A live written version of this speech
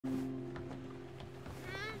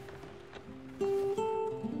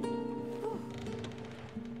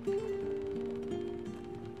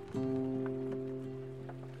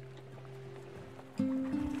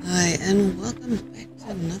and welcome back to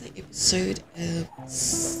another episode of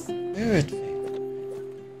Spiritfarer.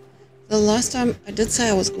 The last time I did say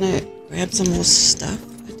I was going to grab some more stuff.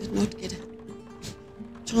 I did not get a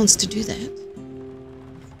chance to do that,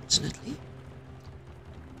 unfortunately.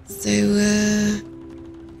 So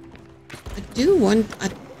I do want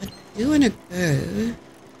to go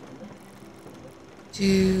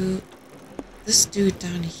to this dude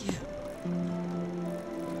down here.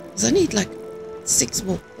 Because I need like 6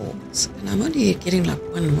 more ports, and I'm only getting like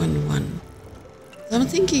 1. So I'm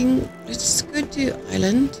thinking, let's just go to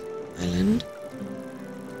island, and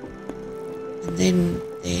then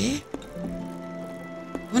there.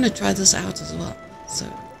 I want to try this out as well, so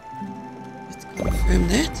let's confirm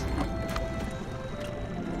that.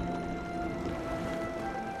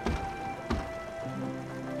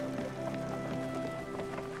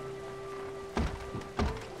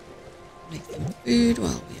 Make some food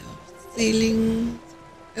while we are sailing.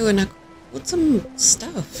 Oh, and I bought some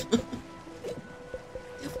stuff.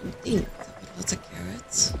 Different things. I got lots of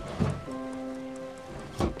carrots.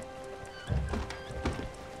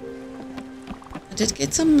 I did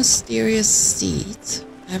get some mysterious seeds.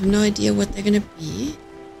 I have no idea what they're going to be,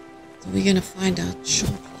 so we're going to find out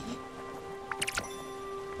shortly.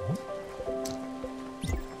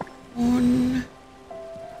 Corn.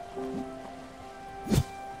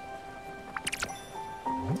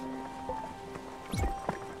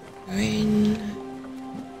 Grain.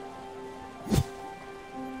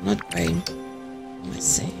 Not grain. What am I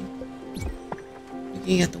saying?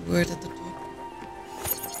 Looking at the word at the top.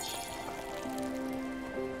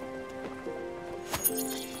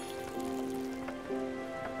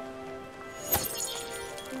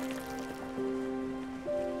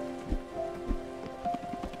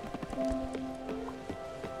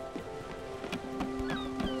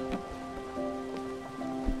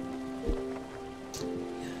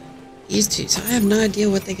 These two, so I have no idea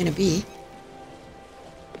what they're going to be.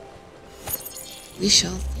 We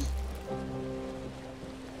shall see.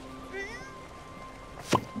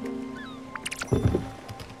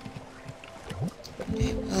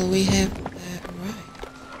 Okay, well, we have arrived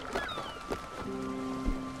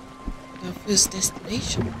at our first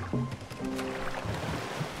destination.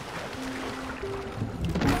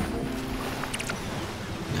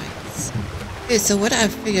 Nice. Okay, so what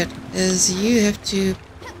I've figured is you have to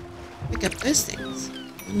pick up those things.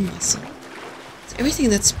 One muscle. So everything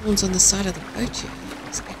that spawns on the side of the boat here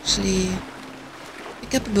is actually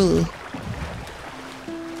pick-upable.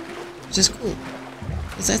 Which is cool.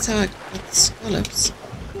 Because that's how I got the scallops.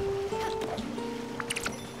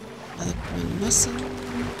 Another common muscle.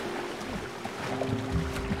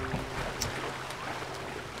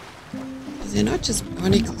 They're not just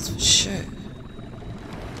barnacles for show.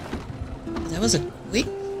 That was a quick.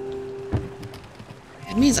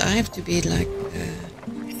 It means I have to be like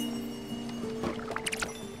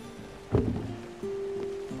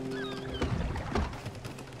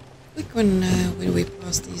quick when we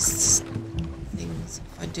pass these things.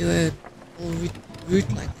 If I do a whole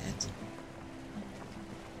route like that.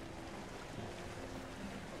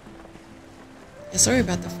 Yeah, sorry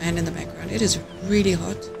about the fan in the background. It is really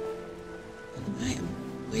hot, and I am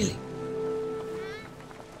boiling.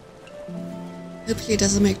 Hopefully, it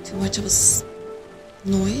doesn't make too much of a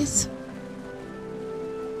noise.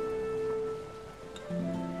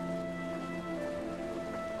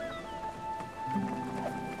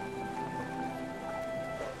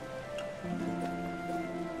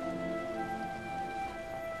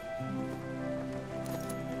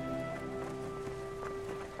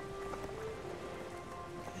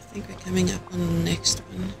 I think we're coming up on the next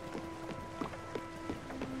one.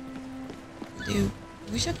 I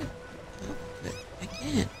wish I could. Oh, but I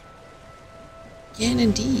can't. Can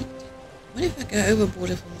indeed. What if I go overboard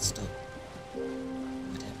if I'll stop?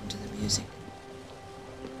 What happened to the music?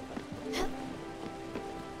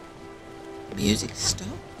 Music stopped?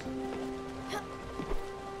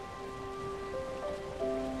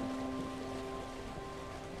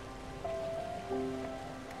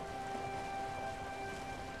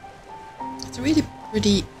 It's a really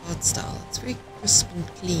pretty art style. It's very crisp and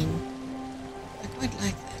clean. I quite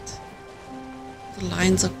like that. The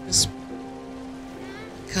lines are crisp.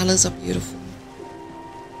 Colors are beautiful.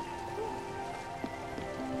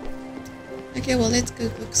 Okay, well, let's go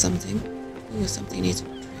cook something. Ooh, something needs to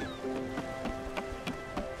be tried.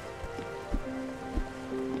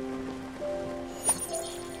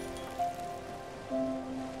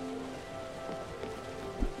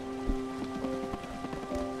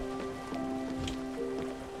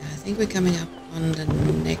 I think we're coming up on the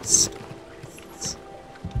next.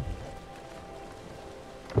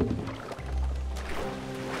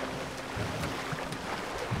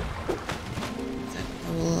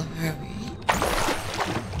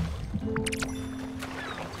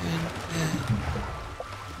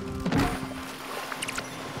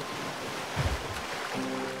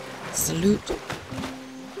 loot.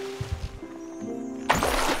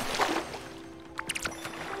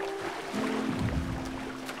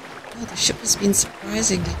 Oh, the ship has been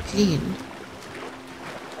surprisingly clean.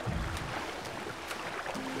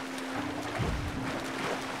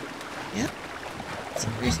 Yep, it's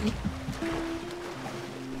everything.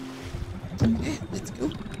 Okay, let's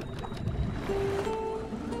go.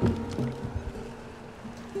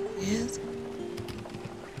 Yes.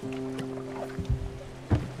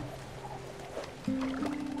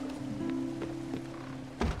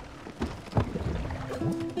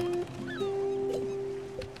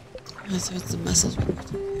 Oh, so it's the mussels we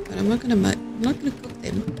got. But I'm not gonna cook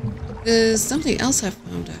them. There's something else I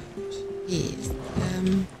found out. Yes.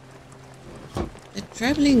 The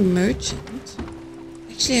traveling merchant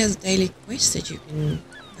actually has daily quests that you can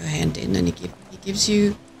go hand in, and he gives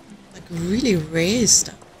you like really rare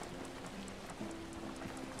stuff.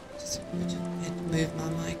 Just had to move my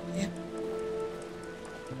mic there.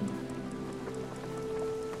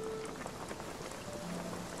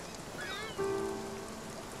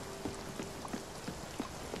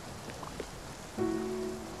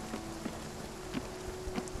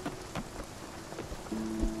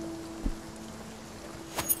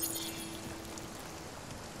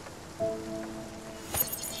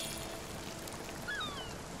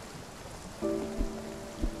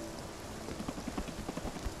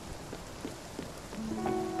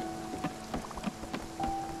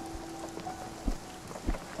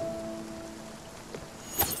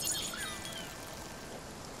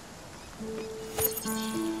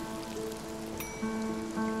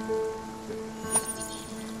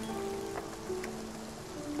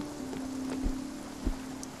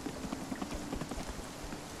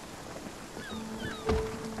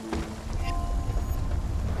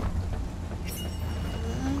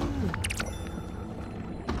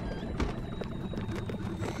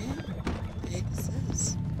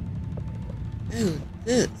 Oh,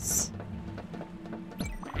 this. I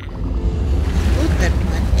thought that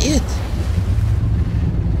might be it.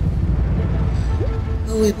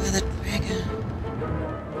 Oh, we buy the dragon.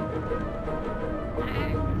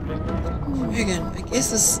 Dragon, I guess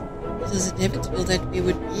it is inevitable that we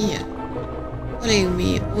would be here. Following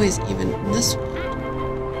me, always even in this world.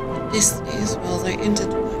 But destinies, well, they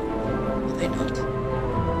intertwine. Are they not?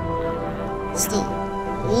 Still,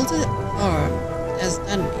 all the harm it has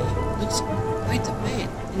done me looks quite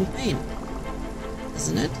in pain,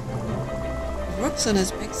 doesn't it? The rocks on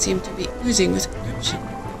his back seem to be oozing with corruption.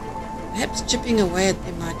 Perhaps chipping away at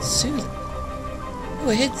them might soothe it. Go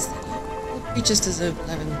ahead, Stella. All creatures deserve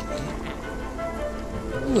love and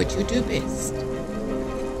care. Do what you do best.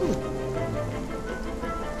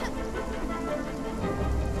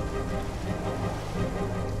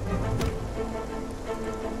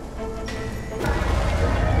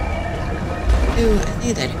 Ooh, I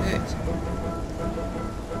think that hurt.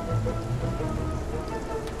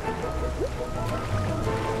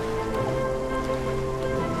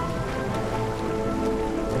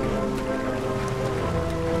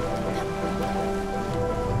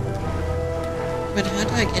 But how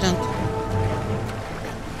do I get on top?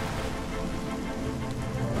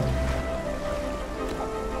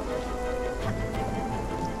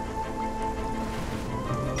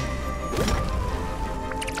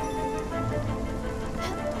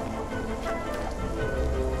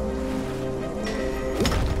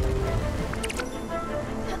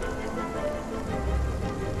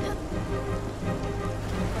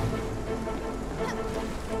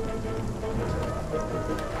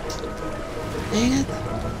 Dang it.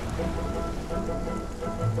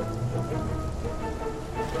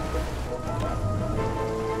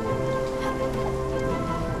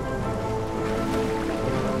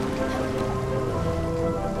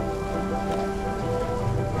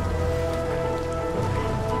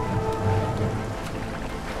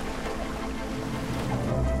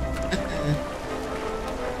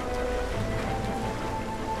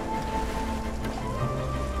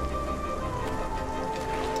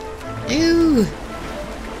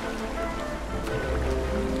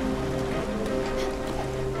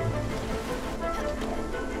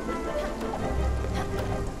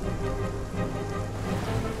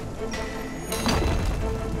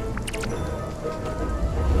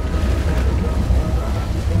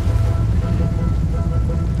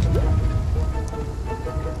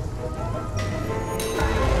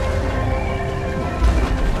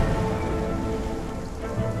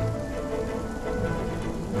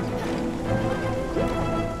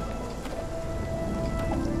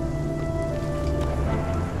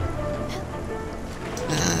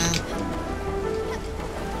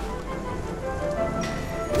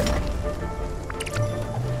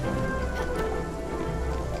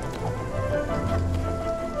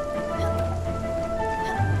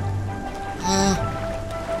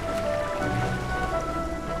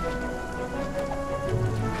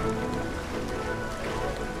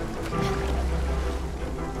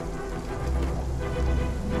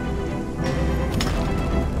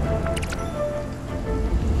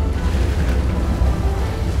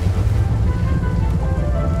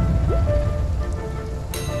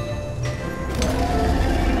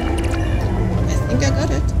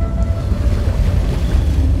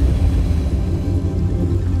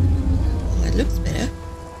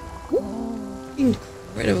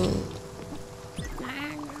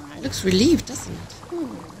 looks relieved, doesn't it?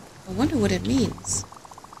 I wonder what it means.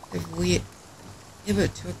 If we ever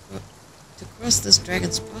to cross this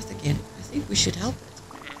dragon's path again, I think we should help it.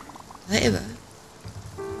 However,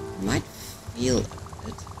 I might feel a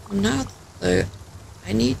bit. For now, though,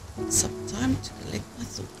 I need some time to collect my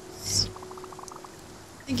thoughts.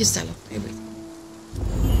 Thank you, Stella, for everything.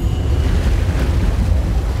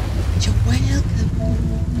 You're welcome.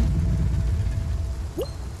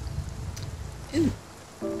 Ooh.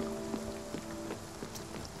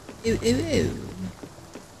 Ooh, ooh, ooh.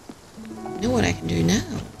 You know what I can do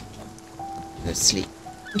now? Go to sleep.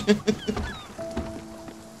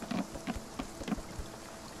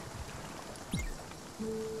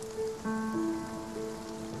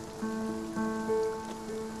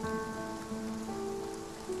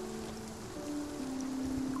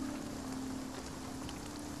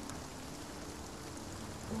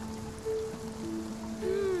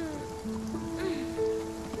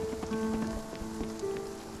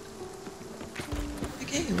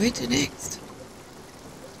 Okay, where to next?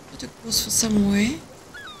 Got a course for somewhere.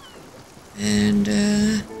 And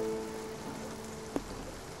let's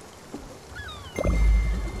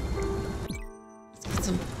get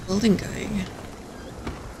some building going.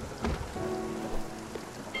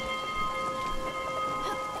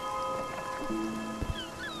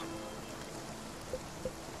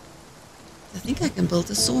 I think I can build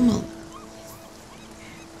a sawmill.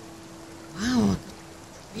 Wow,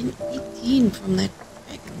 I got 18 from that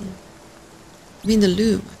dragon. I mean the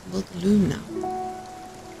loom. I can build the loom now.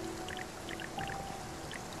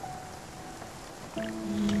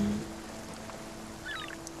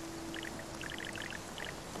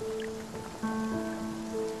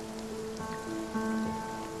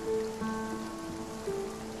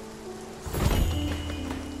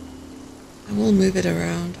 I will move it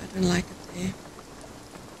around. I don't like it there.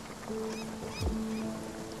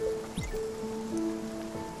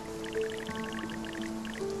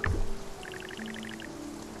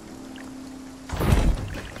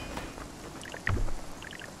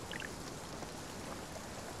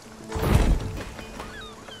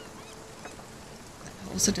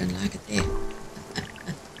 I also don't like it there.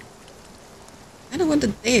 I don't want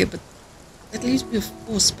it there, but that leaves me with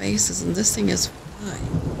 4 spaces, and this thing is 5.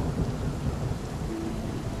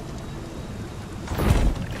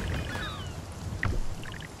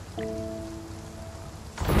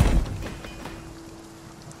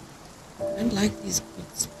 Like these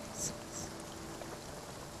good spaces,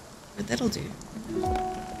 but that'll do.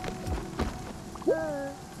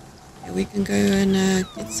 Yeah, we can go and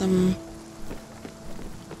get some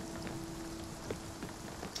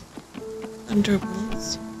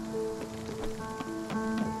thunderbolts,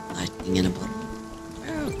 lightning in a bottle.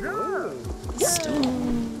 Oh, the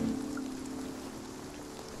storm.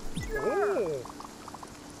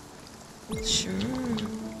 Sure.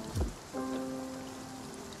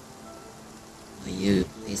 You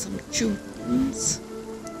play some tunes.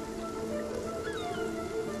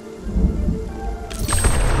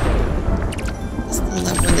 I still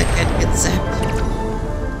love when the cat gets zapped.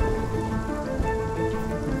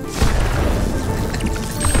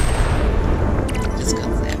 Just got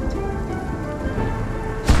zapped.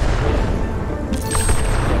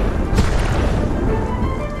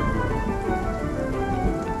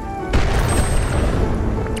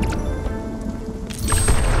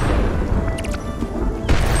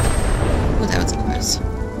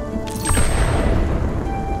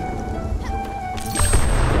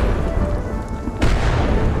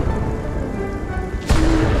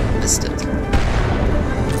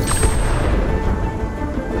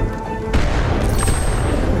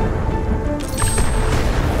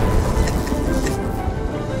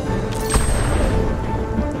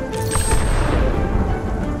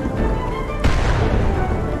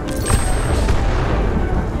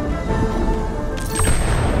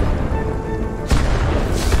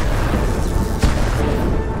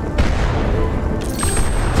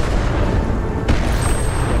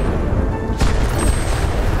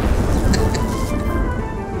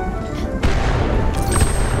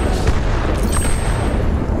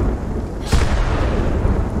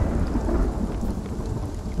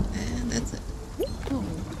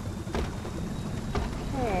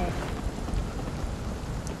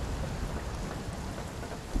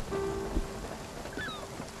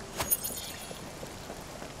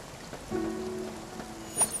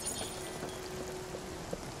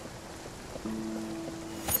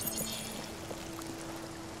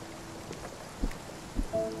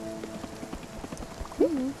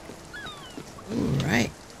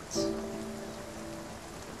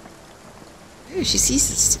 She sees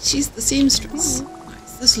this. She's the seamstress.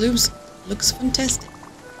 Nice. This loom looks fantastic.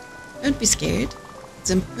 Don't be scared. It's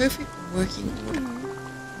in perfect working order.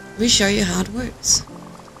 Let me show you how it works.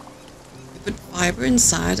 You put fiber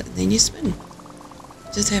inside and then you spin. You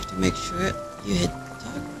just have to make sure you hit the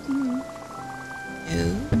target. No.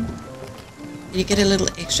 And you get a little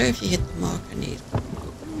extra if you hit the marker needle.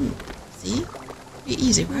 See? Pretty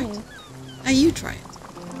easy, right? Now you try it.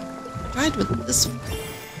 Try it with this one.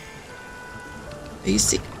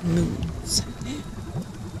 Basic moves. Okay.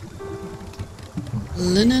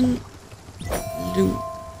 Linen loom.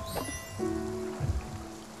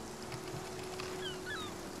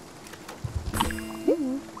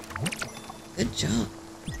 Good job.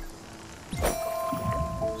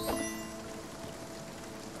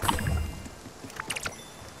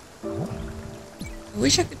 I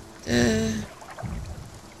wish I could add.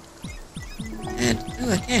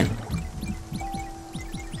 Oh, I can.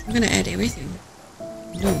 I'm gonna add everything.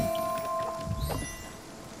 No.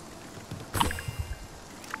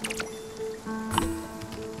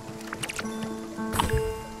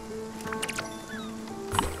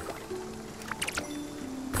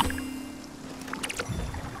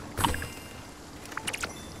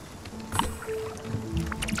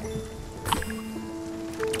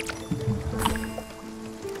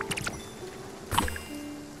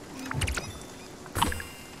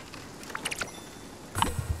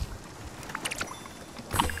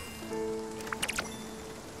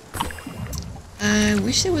 I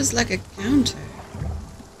wish there was like a counter.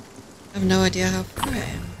 I have no idea how far I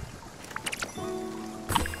am.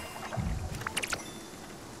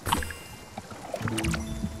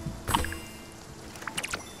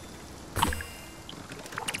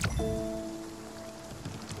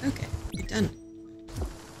 Okay, we're done.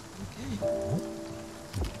 Okay.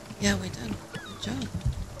 Yeah, we're done. Good job.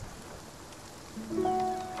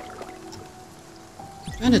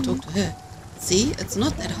 I'm trying to talk to her. See, it's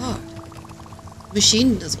not that hard. The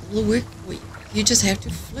machine does all the work for you. You just have to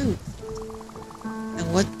flow with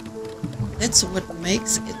it. And that's what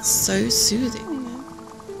makes it so soothing.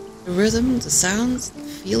 The rhythm, the sounds, the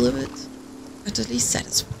feel of it, utterly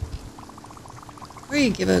satisfying. Or you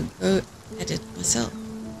give a go at it myself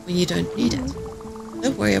when you don't need it.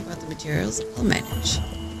 Don't worry about the materials, I'll manage.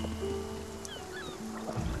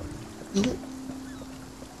 Cool.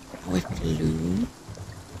 Now we've got a loom.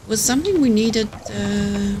 Was something we needed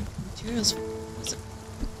materials for?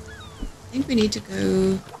 I think we need to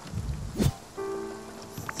go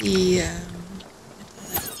see.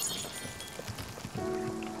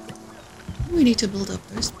 We need to build up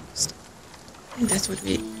those posts. I think that's what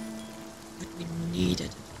we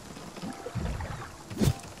needed.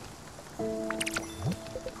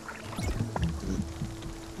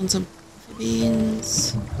 On some coffee beans,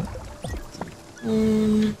 some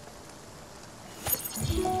corn.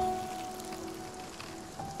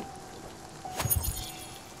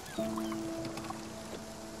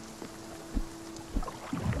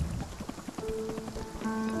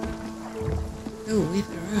 Oh, we've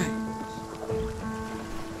arrived.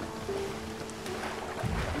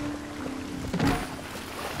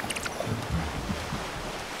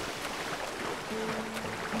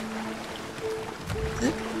 Is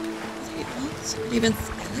it? Anything else? Even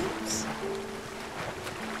scallops?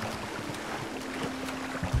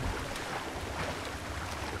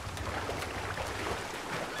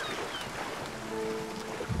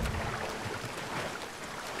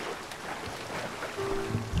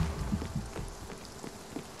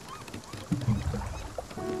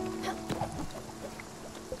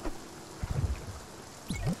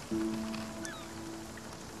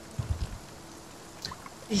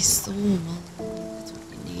 It's so small. That's what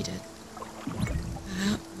we needed.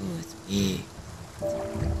 Oh, it's big.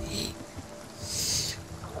 It's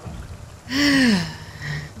big.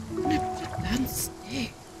 I'm gonna put it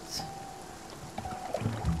downstairs.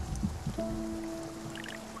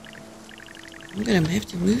 I'm gonna have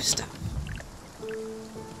to move stuff.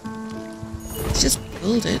 Let's just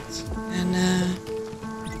build it and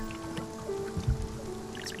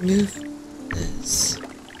let's move this.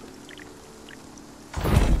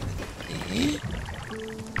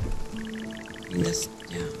 Bring this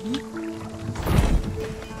down.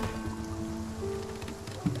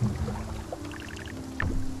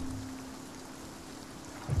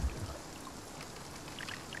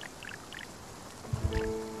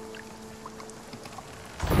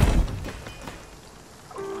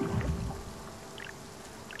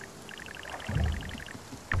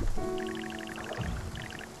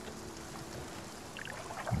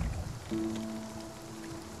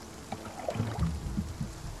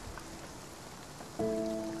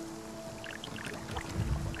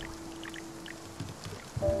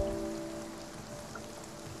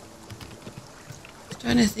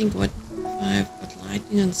 trying to think what if I've got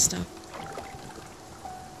lightning and stuff.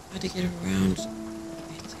 How to get around it.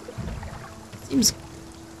 Seems good.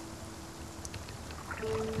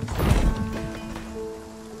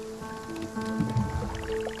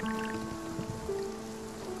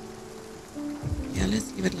 Yeah,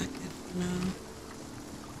 let's leave it like that for now.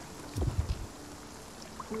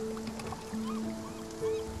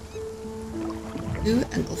 Ooh,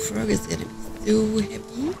 Uncle Frog is gonna be so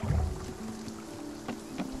happy.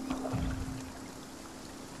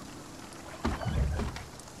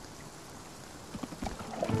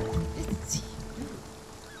 Let's see.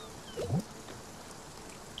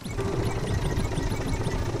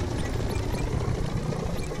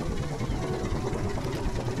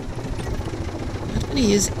 I'm not gonna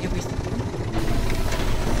use everything.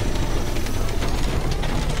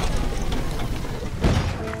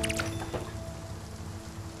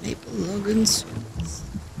 Swords.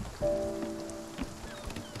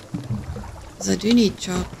 Because I do need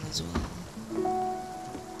charcoal as well.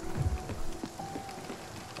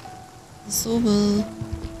 The sawmill.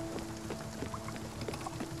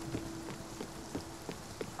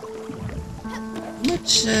 How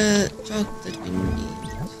much charcoal did we need?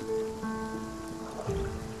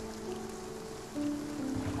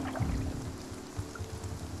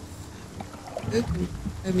 Open.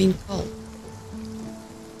 I mean coal.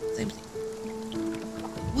 Same thing.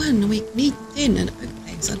 One, we need 10 and oak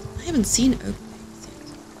planks. I haven't seen oak planks yet.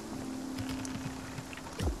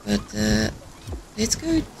 But let's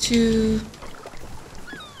go to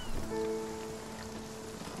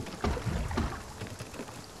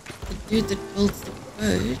the dude that builds the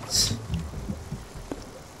boat.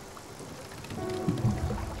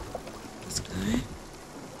 This guy,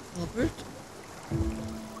 Albert.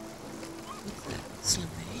 What's that?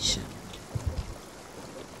 Exclamation.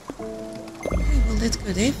 Let's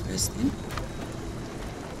go there first then.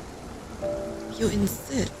 You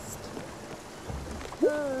insist.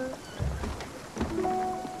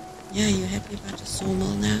 Yeah, you happy about your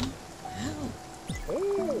sawmill now? Wow.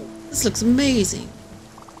 This looks amazing.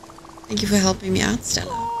 Thank you for helping me out,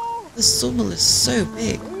 Stella. This sawmill is so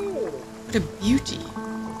big. What a beauty.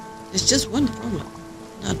 There's just one problem.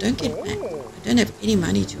 Now don't get mad. I don't have any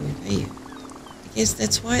money to repay you. I guess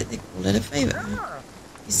that's why they call it a favor.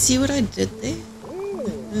 You see what I did there?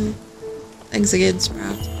 Thanks again,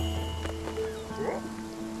 Sprout.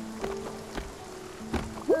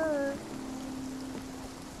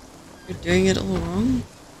 You're doing it all wrong?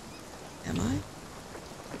 Am I?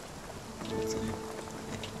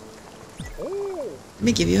 Let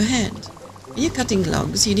me give you a hand. When you're cutting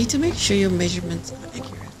logs, you need to make sure your measurements are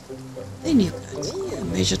accurate. Then you cut. Yeah,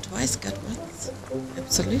 measure twice, cut once.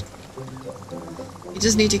 Absolutely. You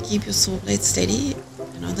just need to keep your saw blade steady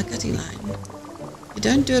and on the cutting line. If you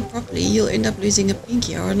don't do it properly, you'll end up losing a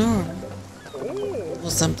pinky or an arm. Or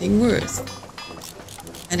something worse.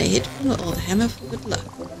 And a hit from the old hammer for good luck.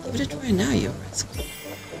 Give it a try now, you rascal.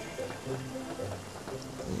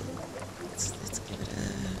 Let's give it a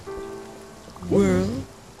whirl.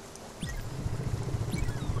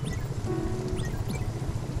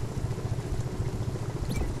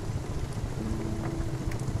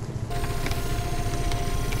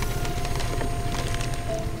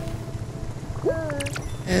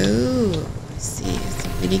 Oh, I see. It's a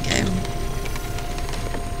mini game.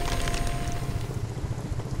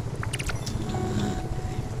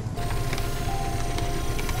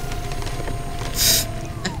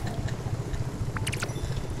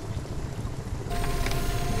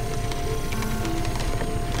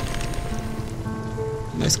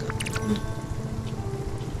 Almost got that one.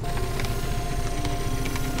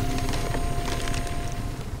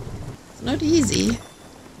 It's not easy.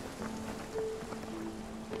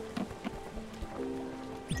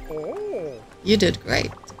 You did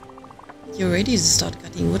great. You're ready to start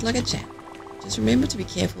cutting wood like a champ. Just remember to be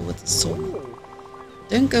careful with the saw.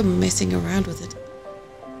 Don't go messing around with it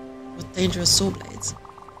with dangerous saw blades.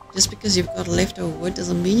 Just because you've got leftover wood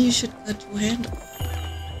doesn't mean you should cut your hand off.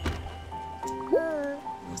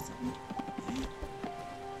 Awesome. Okay.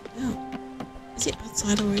 Now, is he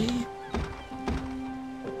outside already?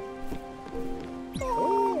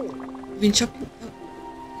 You've been chopping up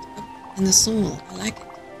in the sawmill. I like it.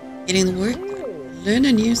 Getting the work done. Learn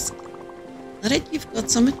a new skill. Now that you've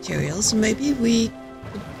got some materials, maybe we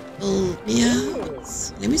could build me a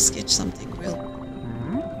house. Let me sketch something real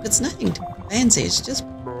quick. It's nothing too fancy, it's just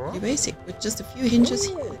pretty basic, with just a few hinges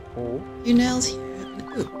here, a few nails here, and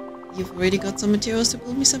oh, you've already got some materials to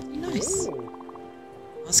build me something nice.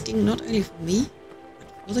 Asking not only for me,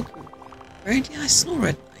 but for the group. Apparently I snore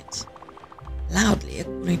at night. Loudly,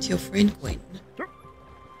 according to your friend Gwen.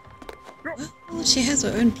 Well, Well, she has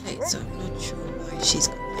her own place, so I'm not sure why she's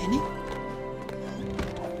complaining.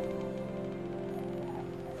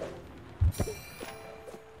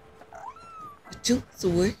 The tools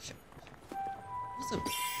workshop. Awesome.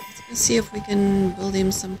 Let's go see if we can build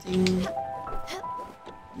him something.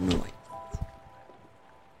 No, wait.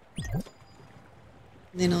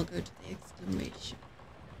 Then I'll go to the exclamation.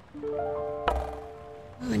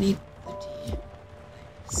 Oh, I need 30.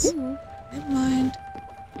 Nice. Never mind.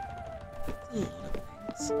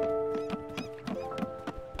 That's a lot of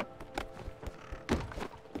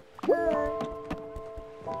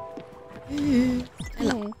things.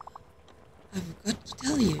 Stella. I've got to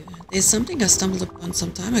tell you, there's something I stumbled upon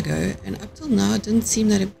some time ago, and up till now it didn't seem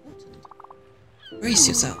that important. Brace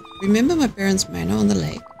yourself. Remember my parents' manor on the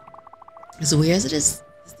lake? As weird as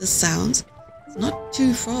this sounds, it's not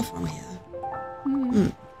too far from here.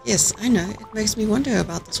 Yes, I know. It makes me wonder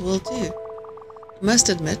about this world too. I must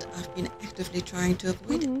admit, I've been actively trying to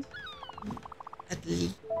avoid it. At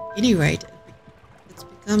any rate, it's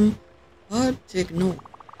become hard to ignore.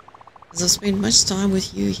 As I've spent much time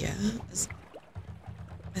with you here,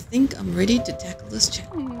 I think I'm ready to tackle this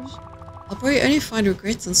challenge. I'll probably only find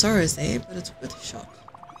regrets and sorrows there, but it's worth a shot.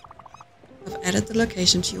 I've added the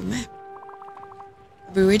location to your map.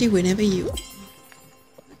 I'll be ready whenever you are.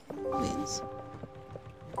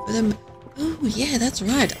 Oh yeah, that's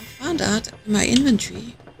right. I found out in my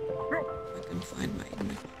inventory. I can find my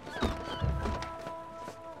inventory.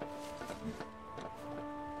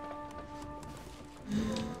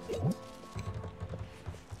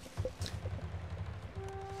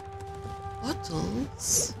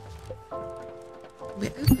 Bottles we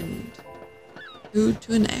opened. Due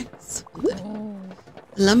to an axe.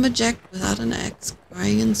 The lumberjack without an axe,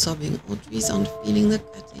 crying and sobbing. All trees aren't feeling the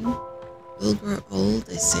cutting. Will grow old,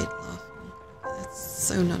 they said, laughing. Okay, that's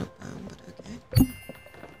so not a poem, but okay.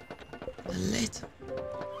 A letter.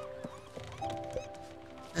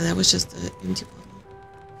 Oh, that was just an empty bottle.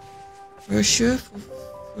 Brochure for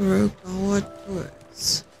Furukawa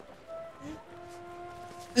tours.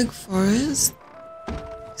 Oak Forest.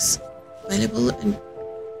 Available in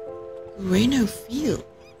Kureno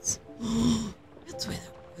Fields. Oh, that's where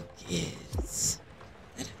the book is.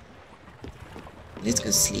 Let's go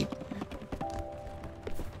sleep.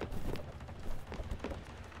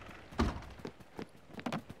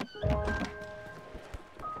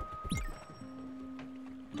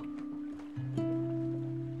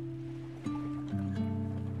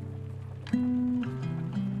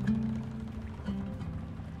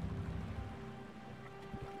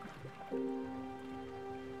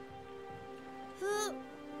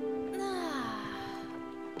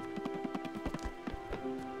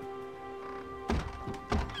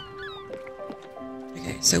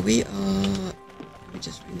 So we are, let me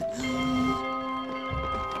just ring the bell.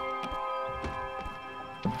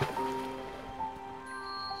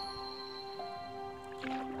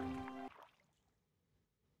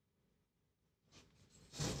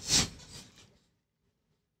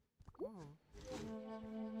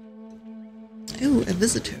 Oh, a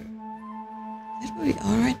visitor. Is that where we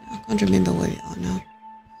are right now? I can't remember where we are now.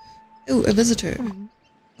 Oh, a visitor.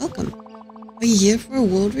 Welcome. Are you here for a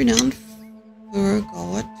world-renowned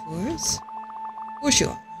Furukawa tours? Of course you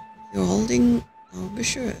are. You're holding our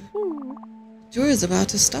brochure. The tour is about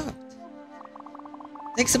to start.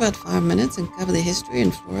 It takes about 5 minutes and cover the history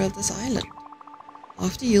and flora of this island.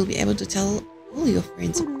 After, you'll be able to tell all your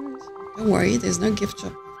friends about it. Don't worry, there's no gift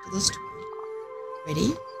shop after this tour.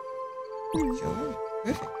 Ready? Sure.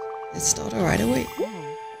 Perfect. Let's start right away.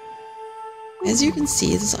 As you can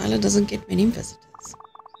see, this island doesn't get many visitors.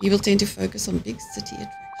 People tend to focus on big city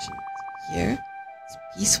attractions. Here, it's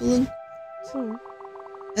peaceful and quiet.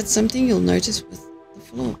 That's something you'll notice with the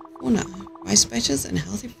fauna. Rice patches and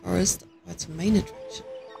healthy forests are its main attraction.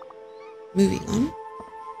 Moving on.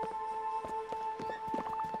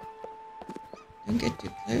 Don't get too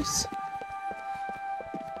close.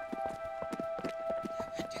 Don't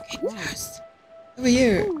want to get close. Over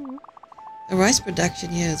here. The rice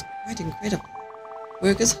production here is quite incredible.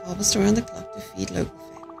 Workers harvest around the clock to feed local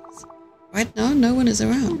families. Right now, no one is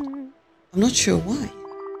around. I'm not sure why.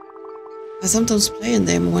 I sometimes play in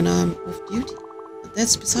them when I'm off duty, but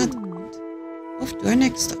that's beside the point. Off to our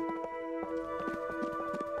next stop.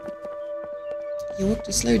 You walk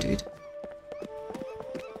too slow, dude.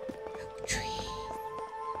 Oak trees.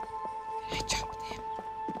 Can I chop them?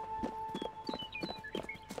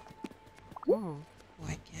 Oh,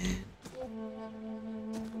 I can.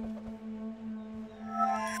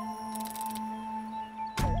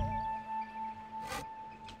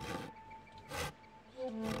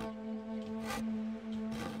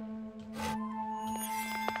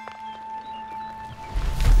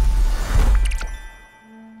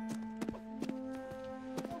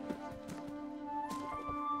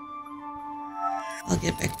 I'll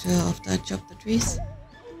get back to her after I chop the trees.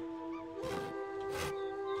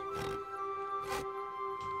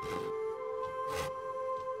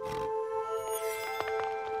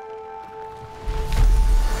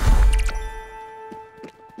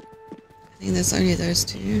 I think there's only those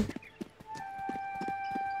two.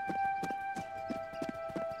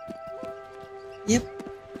 Yep.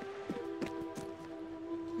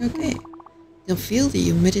 Okay. You'll feel the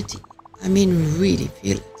humidity. I mean, really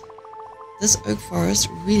feel it. This oak forest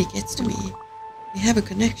really gets to me. We have a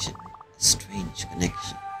connection. A strange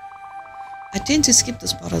connection. I tend to skip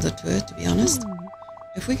this part of the tour, to be honest.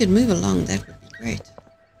 If we could move along, that would be great.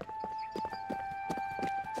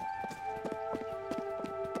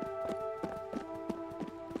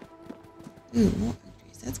 Ooh, more oak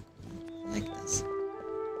trees. That's cool. I like this.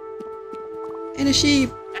 And a sheep.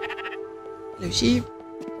 Hello, sheep.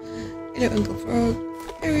 Hello, Uncle Frog.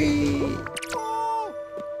 Harry.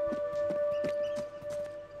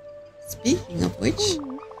 Speaking of which,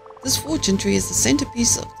 this fortune tree is the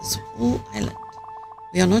centerpiece of this whole island.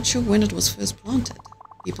 We are not sure when it was first planted.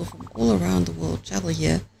 People from all around the world travel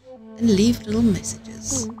here and leave little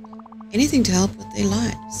messages. Anything to help with their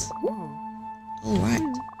lives. Alright,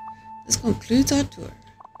 this concludes our tour.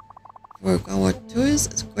 Furukawa Tours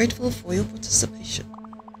is grateful for your participation.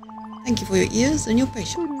 Thank you for your ears and your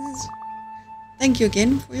patience. Thank you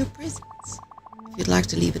again for your presence. If you'd like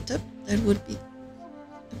to leave a tip, that would be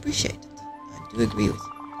appreciated. I do agree with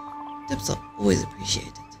you. Tips are always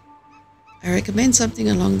appreciated. I recommend something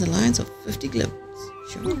along the lines of 50 glimpses.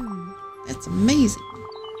 Sure, that's amazing.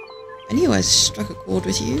 I knew I struck a chord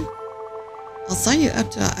with you. I'll sign you up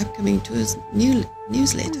to our upcoming tour's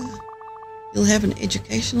newsletter. You'll have an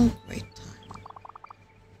educational great time.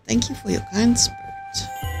 Thank you for your kind spirit.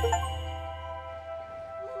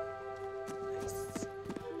 Nice.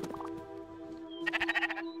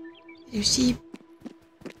 Hello, sheep.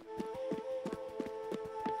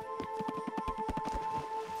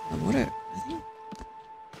 Water, I think.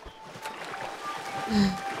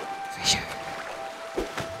 Treasure.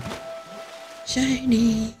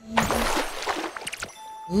 Shiny.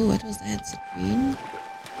 Ooh, what was that? Screen?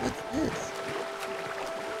 What's this?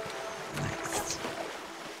 Nice.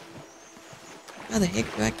 How the heck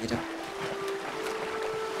do I get up?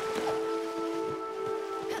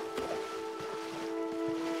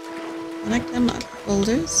 Can I climb up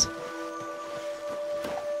boulders?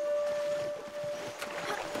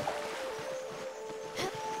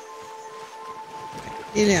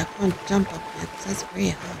 Clearly I can't jump up here because that's very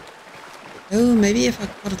hard. Oh, maybe if I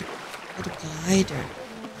got a glider.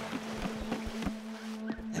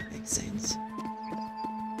 That makes sense.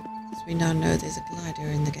 Because we now know there's a glider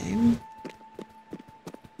in the game.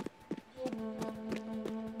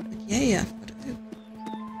 But yay, I've got to open.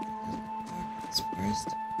 Dark this forest.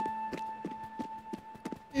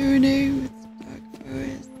 Oh no, it's dark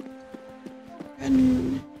forest. Run.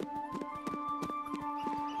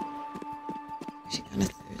 Kind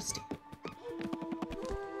of thirsty,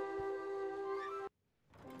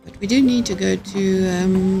 but we do need to go to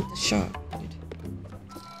the shark.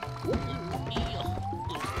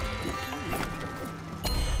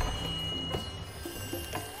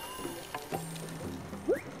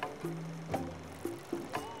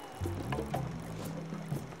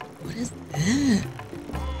 What is that?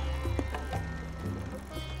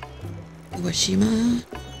 Iwashima,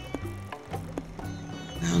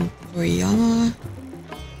 Mount Toriyama.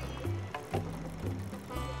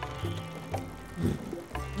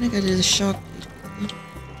 I'm gonna go to the shark quickly.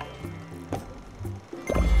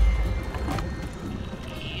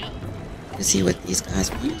 To see what these guys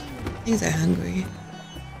want. I think they're hungry.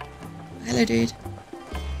 Hello, dude.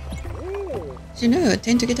 Did you know I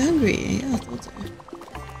tend to get hungry? Yeah, I thought so.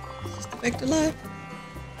 It's just a fact of life.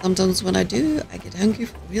 Sometimes when I do, I get hungry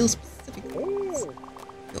for real specific things.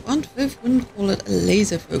 Your Aunt Viv wouldn't call it a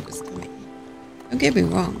laser-focused tummy. Don't get me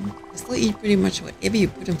wrong. I still eat pretty much whatever you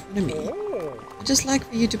put in front of me. I'd just like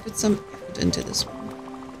for you to put some effort into this one.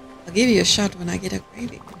 I'll give you a shot when I get a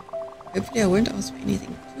craving. Hopefully I won't ask for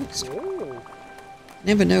anything too extreme. You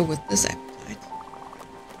never know with this appetite.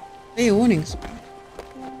 Fair warning, Sprout.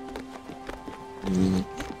 Okay.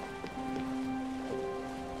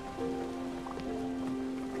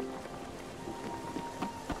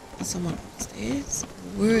 There's someone upstairs.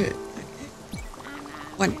 Word. Okay.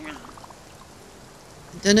 One.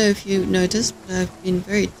 I don't know if you noticed, but I've been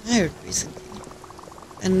very tired recently.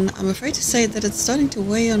 And I'm afraid to say that it's starting to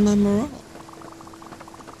weigh on my morale.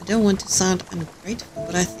 I don't want to sound ungrateful,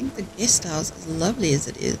 but I think the guest house, as lovely as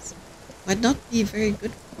it is, might not be very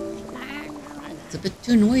good for me. It's a bit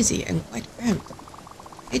too noisy and quite cramped.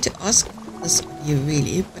 I hate to ask this of you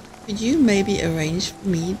really, but Could you maybe arrange for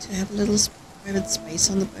me to have a little private space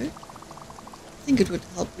on the boat? I think it would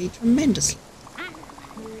help me tremendously.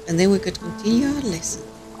 And then we could continue our lesson.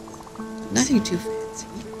 Nothing too fancy.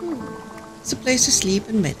 It's a place to sleep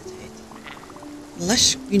and meditate.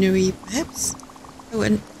 Lush greenery, perhaps. Oh,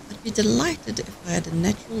 and I'd be delighted if I had a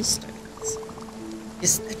natural stones.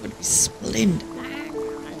 Yes, that would be splendid.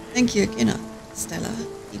 Thank you again, Stella.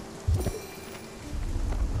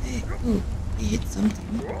 Hey, oh, he hit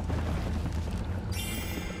something.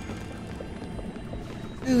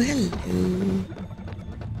 Oh, hello.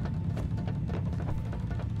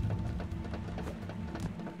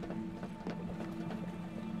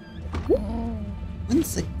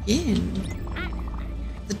 Once again.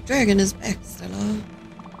 The dragon is back, Stella.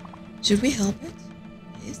 Should we help it?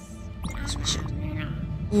 Yes, yes we should.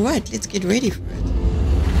 Alright, let's get ready for it.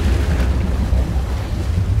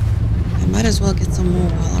 I might as well get some more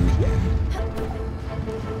while I'm here.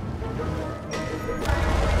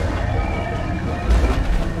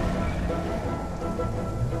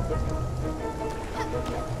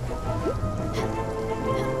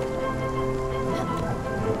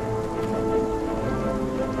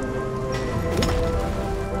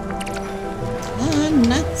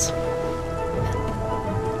 Nuts.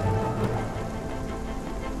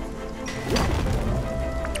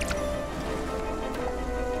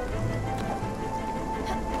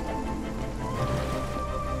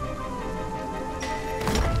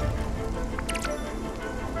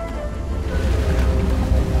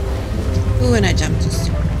 Oh, and I jumped too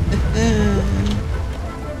soon.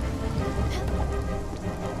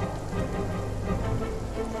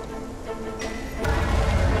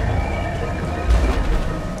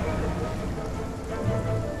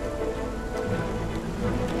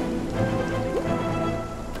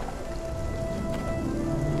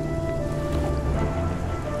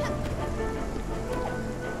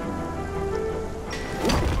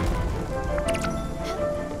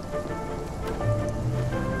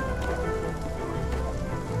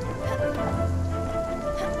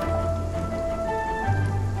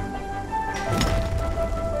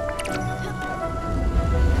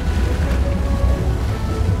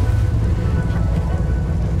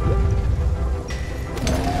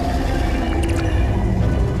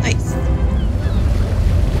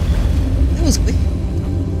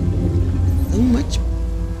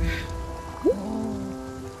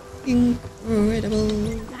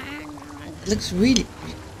 Looks really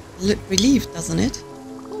relieved, doesn't it?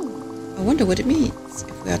 I wonder what it means.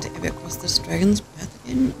 If we are to ever cross this dragon's path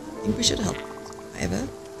again, I think we should help it. However,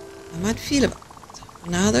 I might feel about it. For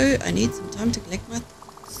now though, I need some time to collect my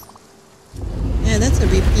thoughts. Yeah, that's a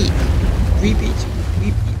repeat. Repeat.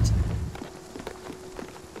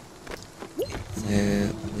 Okay, so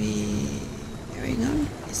are we carrying on?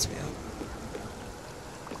 Yes, we are.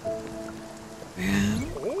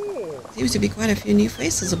 Well, seems to be quite a few new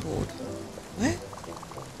faces aboard. What?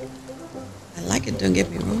 I like it, don't get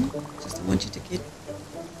me wrong. Just don't want you to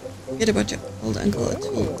forget about your old uncle at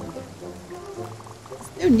all.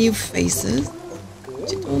 There's no new faces.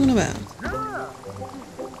 What are you talking about?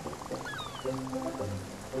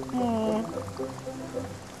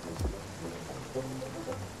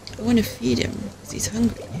 I want to feed him because he's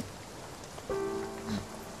hungry.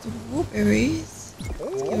 Strawberries.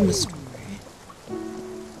 Let's give him a strawberry.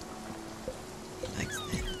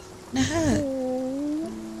 No.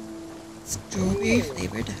 Strawberry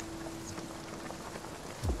flavored apples.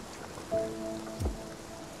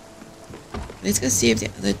 Let's go see if the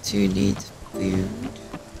other two need food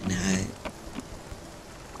and how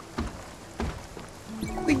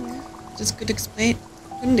quick. Just couldn't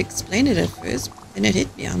explain it at first, and it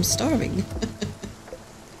hit me. I'm starving.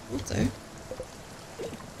 Also.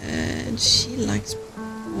 And she likes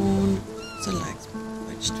corn, also likes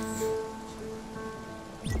poached fruit.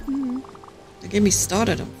 Don't get me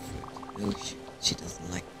started on fruit. Oh, she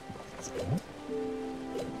doesn't like it.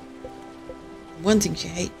 One thing she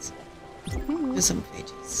hates. There's some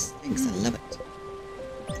veggies. Thanks, I love it.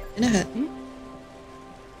 And it hurt.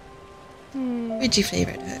 Veggie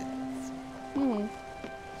flavored hurts.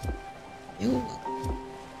 You're welcome.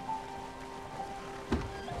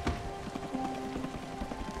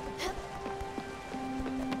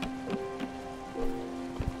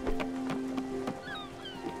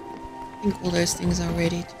 I think all those things are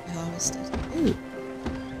ready to be harvested. Ooh.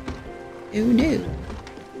 Oh no.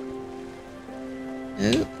 No,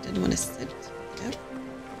 I didn't want to sit. Yep.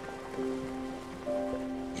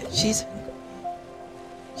 Yeah, she's hungry.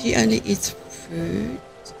 She only eats fruit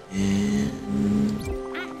and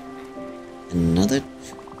another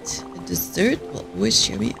treat. A dessert will always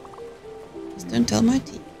cheer me up. Just don't tell my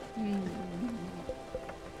team.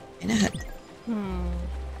 in a hut.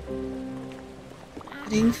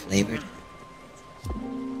 Pudding flavored.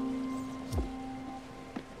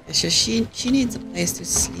 Yeah, so she needs a place to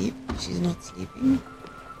sleep. She's not sleeping.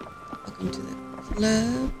 Welcome to the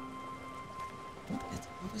club. Let's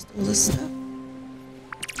harvest all this stuff.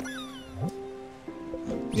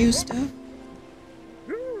 New stuff.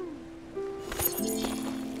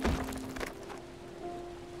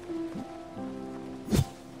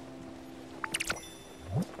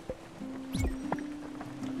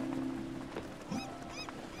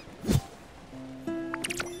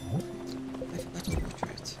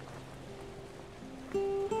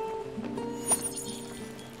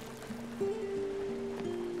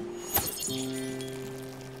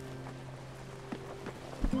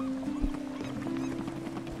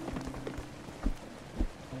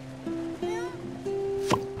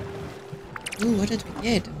 Ooh, what did we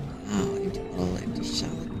get? Wow, empty bottle, empty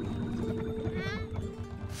shell.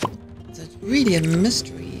 So it's really a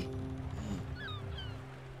mystery.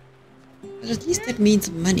 But at least that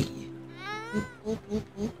means money. Oh. Oh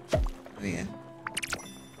yeah.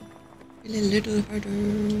 Feel a little harder.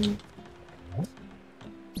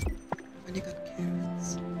 I've only got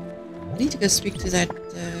carrots. I need to go speak to that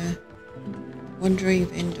wandering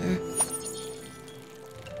vendor.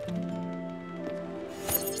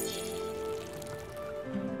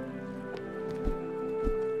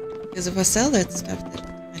 Because if I sell that stuff that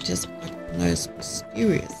I just got from those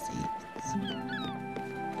mysterious seeds.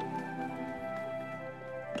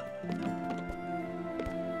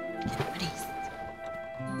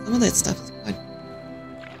 Some of that stuff is quite...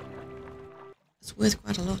 it's worth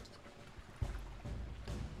quite a lot.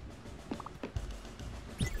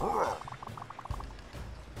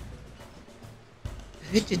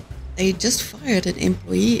 I heard they just fired an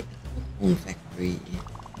employee at the popcorn factory.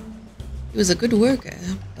 He was a good worker,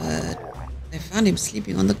 but they found him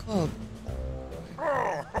sleeping on the cob.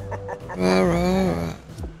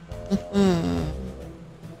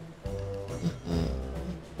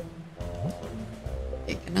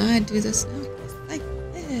 Okay, can I do this now? Yes, I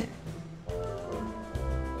can.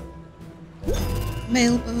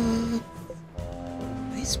 Mailbox.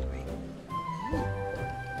 Ice cream.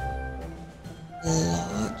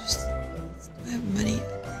 Large. Do I have money?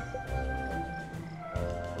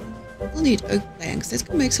 We'll need oak planks. Let's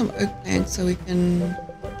go make some oak planks so we can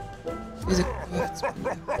do the craftsman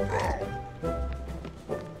upgrade.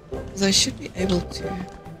 Because I should be able to.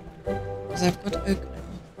 Because I've got oak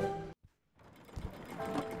now.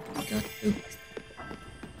 I got oaks.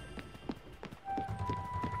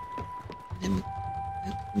 And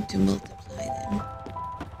I'm going to multiply them.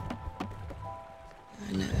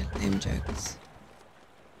 I know, lame jokes.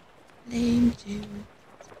 Lame jokes.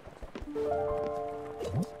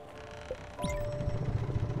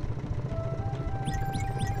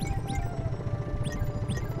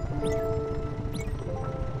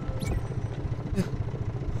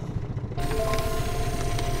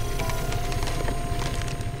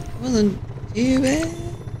 Wasn't too bad.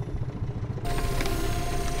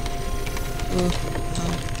 Oh,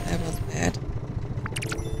 wow, that was bad.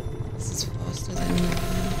 This is faster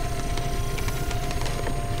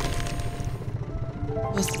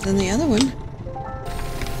than the other one.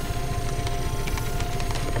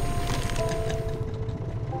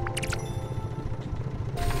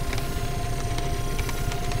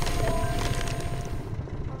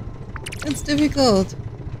 It's difficult.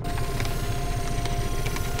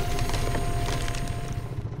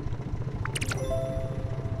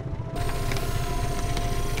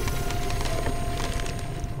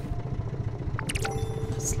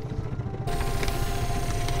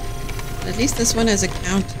 At least this one has a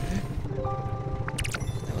counter.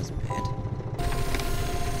 That was bad.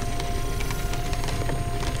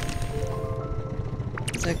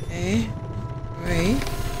 It's okay. Great.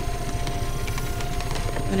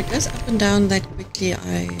 When it goes up and down that quickly,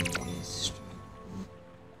 I struggle.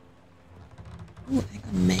 Oh, I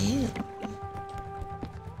got mail.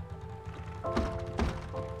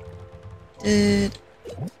 Did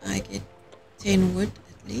I get 10 wood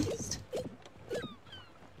at least?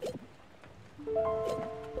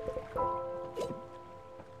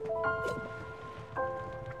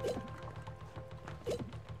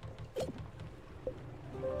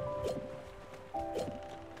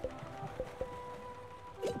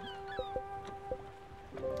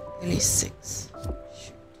 Only 6.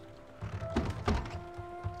 Shoot.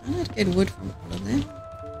 I'll not get wood from all of them.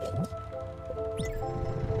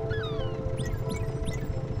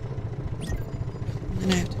 And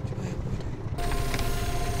then I have to dry water.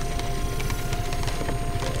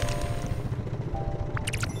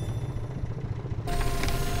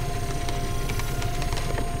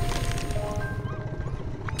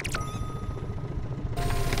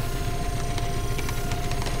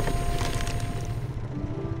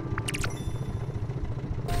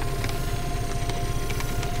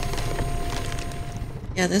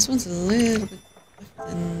 Yeah, this one's a little bit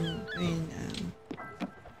tougher than doing.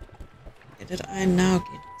 Okay, did I now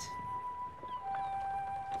get?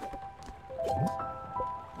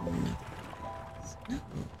 No,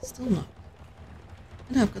 still not.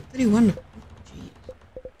 No, I've got 31. Oh, jeez.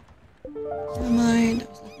 Never mind, I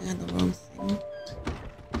was looking at the wrong thing.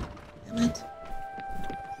 Damn it.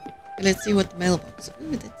 Okay, let's see what the mailbox.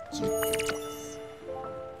 Ooh, that's cute.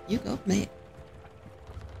 You got mail.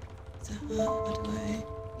 So how do I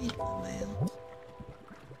read my mail?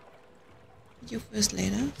 Read your first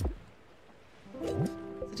letter. Is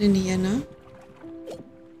it in here now?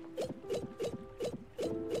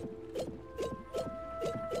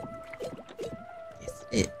 Yes,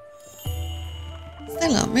 it is.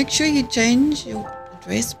 Stella, make sure you change your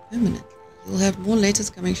address permanently. You'll have more letters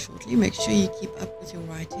coming shortly. Make sure you keep up with your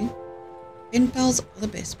writing. Pen pals are the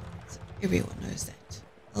best parts. Everyone knows that.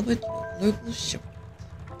 Albert, your local shipment.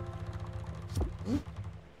 Oh.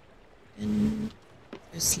 And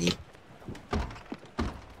go sleep.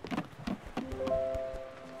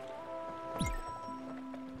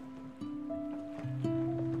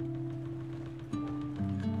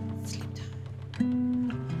 Sleep time.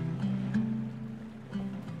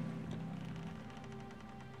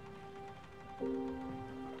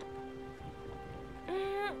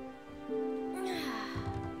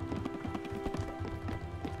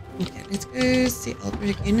 Okay, let's go see Albert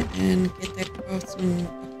again and get that craftsman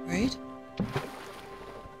upgrade.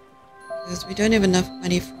 Because we don't have enough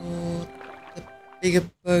money for the bigger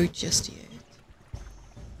boat just yet.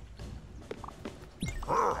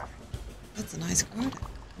 That's a nice card.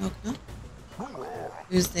 Knock knock.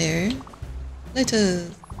 Who's there?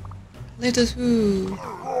 Letters. Letters who?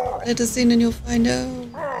 Let us in and you'll find out.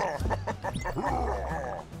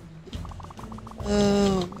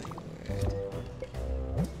 Oh my word.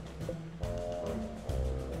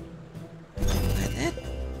 Like that?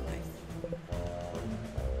 Nice.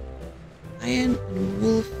 Iron and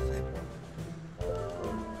wool fabric.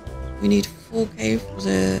 We need 4K for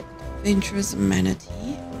the adventurous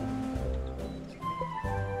manatee.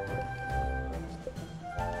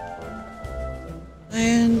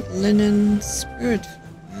 Iron, linen,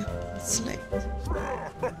 Spiritfarer, and slate.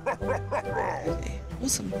 Okay,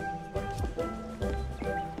 awesome.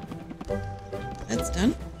 That's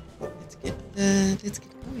done. Let's get going.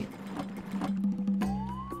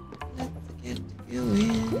 Let's get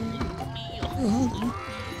going. Oh, hold on.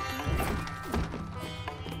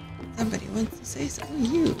 Somebody wants to say so. Oh,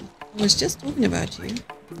 you. I was just talking about you.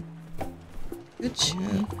 Good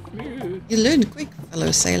show. You learned quick,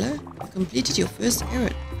 fellow sailor. You completed your first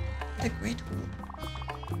errand. What a great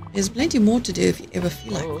haul. There's plenty more to do if you ever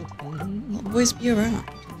feel like it. I'll always be around.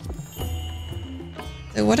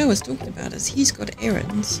 So what I was talking about is he's got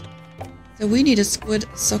errands. So we need a squid,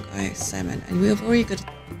 a sockeye, salmon, and we have already got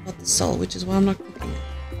the sole, which is why I'm not cooking it.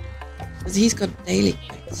 Because he's got daily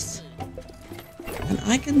quests. And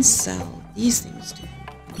I can sell these things to him.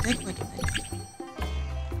 Take what you think.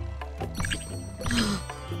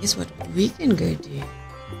 Guess what we can go do?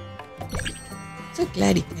 So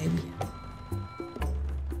glad he came here.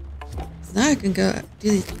 So now I can go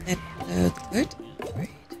do that the boat upgrade.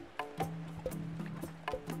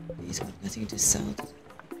 He's got nothing to sell.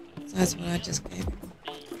 So that's what I just gave him.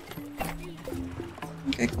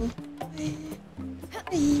 Okay, cool. Bye.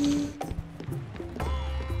 Bye.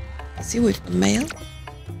 See we've got mail.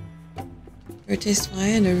 Protest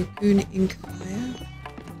fire and a raccoon ink fire.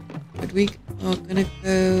 But we are gonna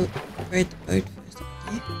go upgrade the boat first,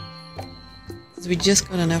 okay? Because we just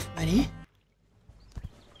got enough money.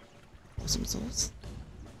 Awesome sauce.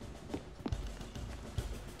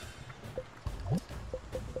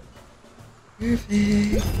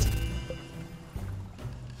 Perfect.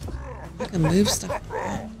 I can move stuff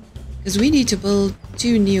around. Because we need to build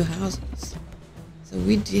 2 new houses. So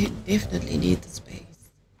we definitely need the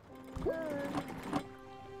space.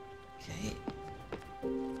 Okay.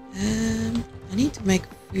 I need to make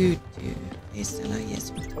food too. Hey Stella,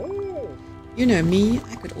 yes we do. You know me,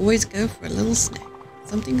 I could always go for a little snack.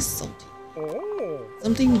 Something salty.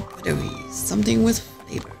 Something buttery. Something with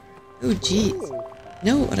flavor. Oh geez. You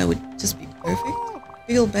know what I would just be perfect?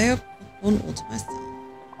 Big old bag of popcorn all to myself.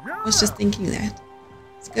 I was just thinking that.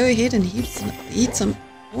 Let's go ahead and eat some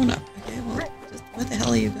corn up. Okay, well, just where the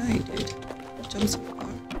hell are you going, dude? Jump so far.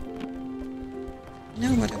 You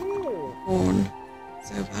know what I've got corn.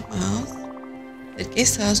 So about my house? That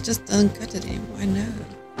guest house just doesn't cut it anymore. I know.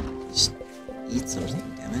 Just eat something,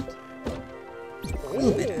 damn it.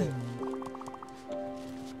 Feel better.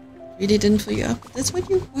 Really didn't fill you up, but that's what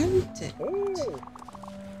you wanted.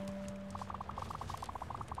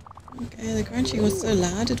 Okay, the crunching was so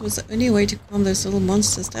loud, it was the only way to calm those little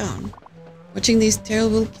monsters down. Watching these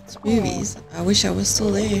terrible kids' movies, I wish I was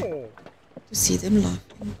still there to see them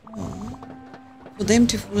laughing. Aww. For them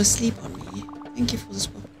to fall asleep on me. Thank you for this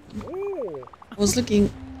popcorn. I was looking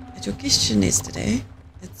at your kitchen yesterday.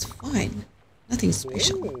 It's fine. Nothing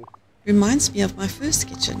special. Reminds me of my first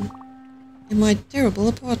kitchen in my terrible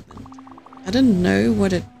apartment. I didn't know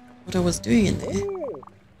what I was doing in there.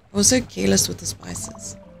 I was so careless with the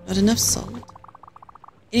spices. Not enough salt.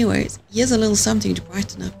 Anyways, here's a little something to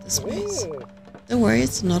brighten up the space. Don't worry,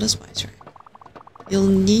 it's not a spice rack. You'll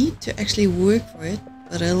need to actually work for it,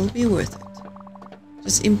 but it'll be worth it.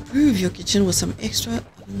 Just improve your kitchen with some extra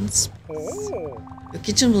oven space. Your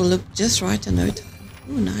kitchen will look just right in no time.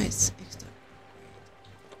 Oh, nice. Extra.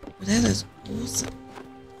 Oh, that is awesome.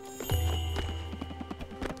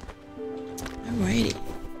 Alrighty.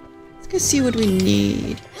 Let's go see what we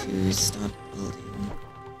need to start building.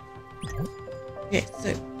 Okay,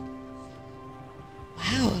 so.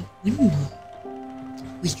 Wow, a windmill.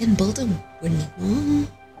 We can build a windmill.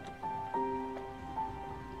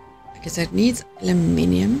 Okay, so it needs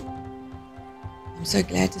aluminium. I'm so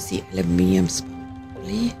glad to see aluminium spelled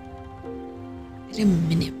properly.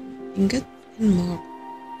 Aluminium, ingot, and marble.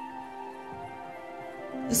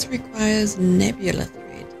 This requires nebula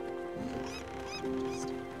thread.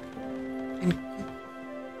 And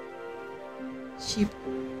sheep.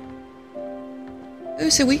 Oh,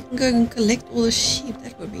 so we can go and collect all the sheep.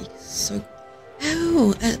 That would be so cool.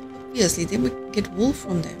 Oh, obviously, then we can get wool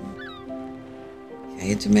from them.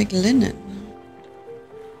 Okay, to make linen.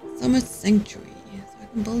 Summer sanctuary. So I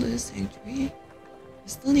can build a sanctuary. I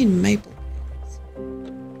still need maple planks.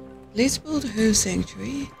 Let's build her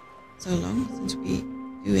sanctuary. So long, since we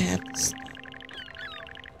do have this stuff.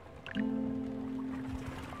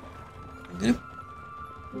 I'm gonna...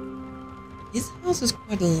 His house is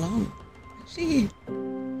quite long. Actually...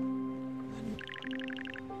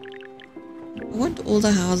 I want all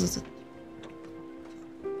the houses at the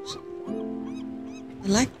top. I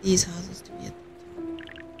like these houses to be at the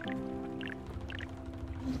top.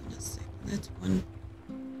 Hold on a second, that's one.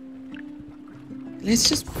 Let's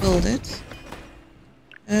just build it.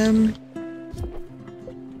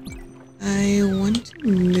 I want to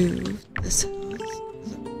move this house.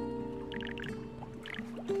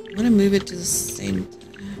 I want to move it to the center.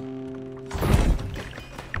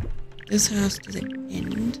 This house to the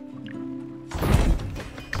end.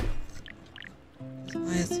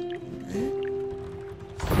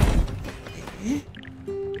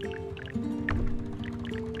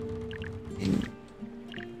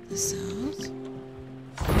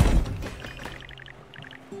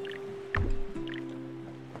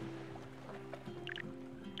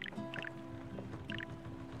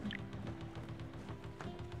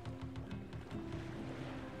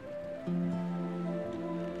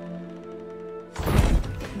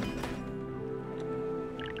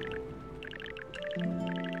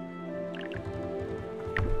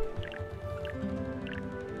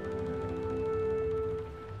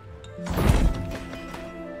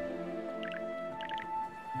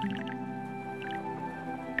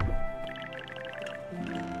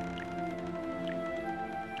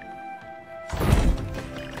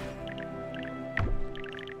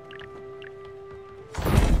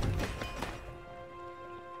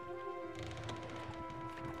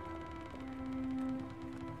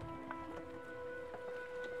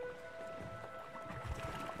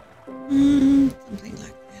 Something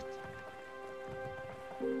like that.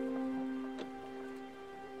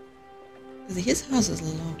 Because his house is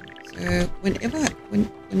long, so when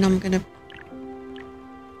I'm gonna,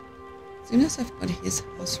 as soon as I've got his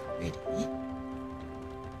house ready,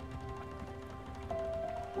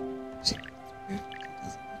 actually, it's perfect,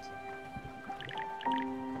 doesn't it?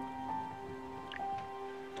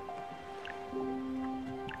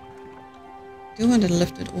 I do want to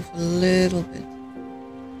lift it off a little bit.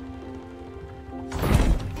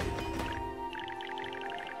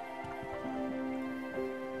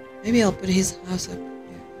 Maybe I'll put his house up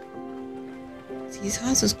here. See, his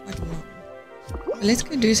house is quite long. But let's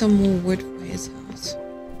go do some more wood for his house.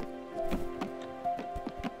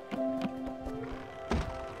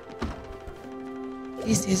 At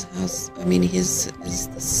least his house, I mean his is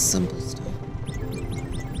the simple stuff. I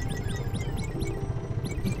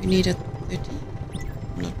think we need a 30, if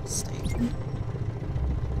I'm not mistaken.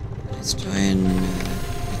 Let's try and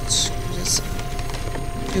not screw this up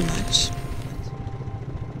too much.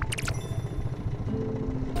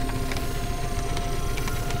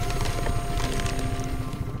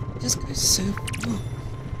 Just goes so far.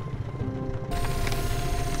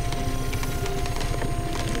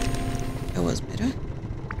 That was better.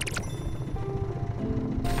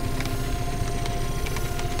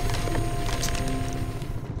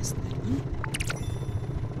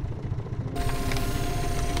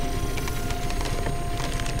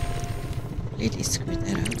 completely screwed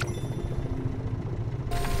that up.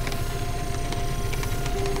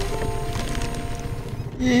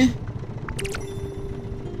 Yeah.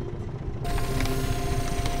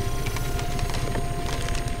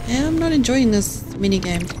 Yeah, I'm not enjoying this mini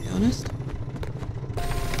game, to be honest.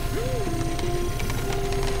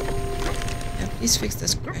 Yeah, please fix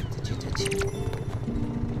this crap that you did here.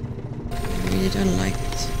 I really don't like it.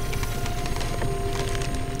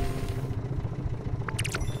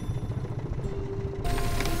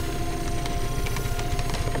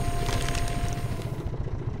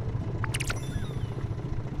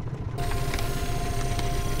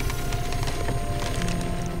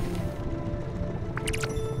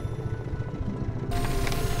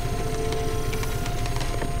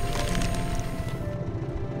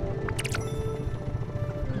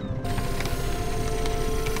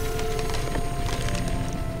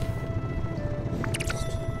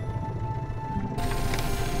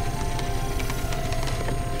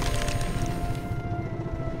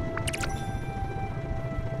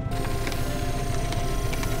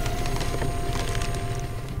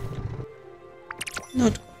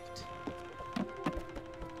 Not quite.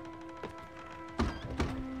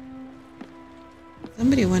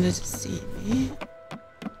 Somebody wanted to see me.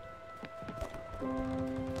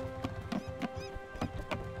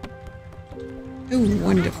 Oh,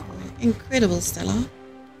 wonderful. Incredible, Stella.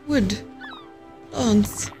 Wood.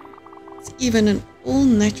 Plants. It's even an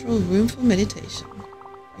all-natural room for meditation.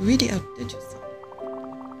 You really outdid yourself.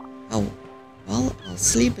 Oh, well, I'll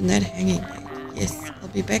sleep in that hanging gate. Yes, I'll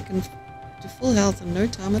be back to full health in no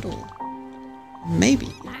time at all. Maybe.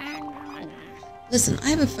 Listen, I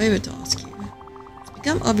have a favor to ask you. It's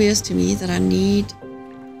become obvious to me that I need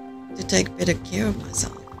to take better care of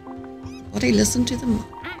myself. The body listen to the mind.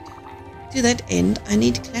 To that end, I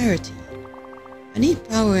need clarity. I need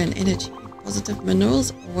power and energy. Positive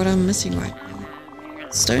minerals are what I'm missing right now.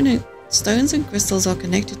 Stones and crystals are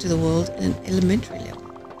connected to the world at an elementary level.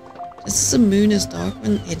 Just as the moon is dark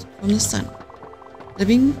when hid from the sun.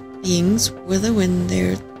 Living beings wither when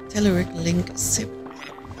their telluric link is severed.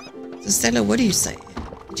 So Stella, what do you say?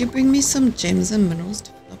 Could you bring me some gems and minerals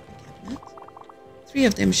to fill up the cabinet? 3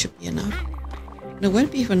 of them should be enough. And it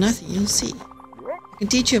won't be for nothing, you'll see. I can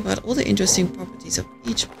teach you about all the interesting properties of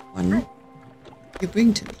each one you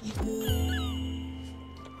bring to me.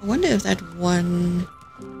 I wonder if that one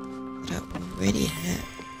that I already have.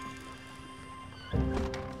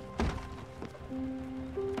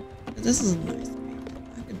 But this is a nice bed.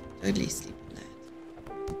 I could totally sleep in that.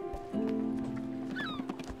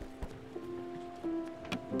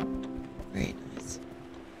 Very nice.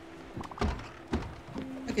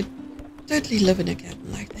 I could totally live in a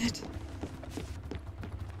cabin like that.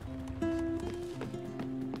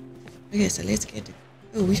 Okay, so let's get to...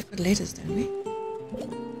 Oh, we've got letters, don't we?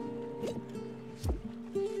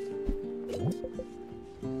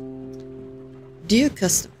 Dear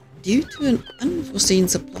customer, due to an unforeseen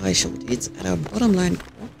supply shortage at our bottom line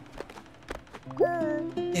crop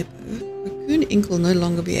depot, Raccoon Inc. will no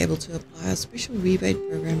longer be able to apply a special rebate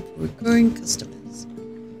program for recurring customers.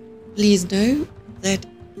 Please know that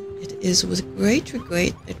it is with great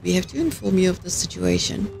regret that we have to inform you of this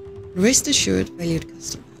situation. Rest assured, valued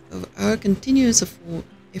customer, of our continuous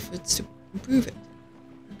efforts to improve it.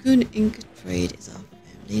 Raccoon Inc. Trade is our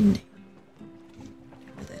family name.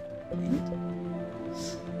 With that point.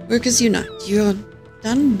 Workers unite. You are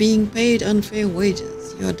done being paid unfair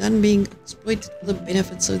wages. You are done being exploited for the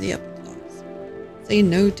benefits of the upper class. Say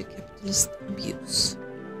no to capitalist abuse.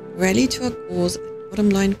 Rally to our cause at Bottom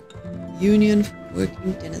Line Union for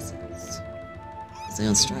Working Denizens. Is they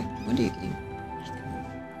on strike? What are you getting?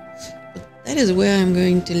 But that is where I'm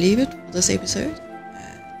going to leave it for this episode.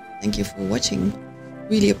 Thank you for watching.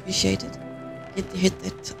 Really appreciate it. Hit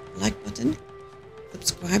that like button.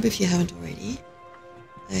 Subscribe if you haven't already.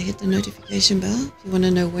 Hit the notification bell if you want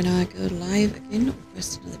to know when I go live again or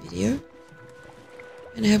post another video.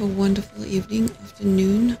 And have a wonderful evening,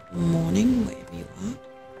 afternoon, morning, wherever you are.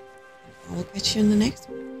 I will catch you in the next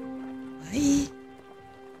one. Bye.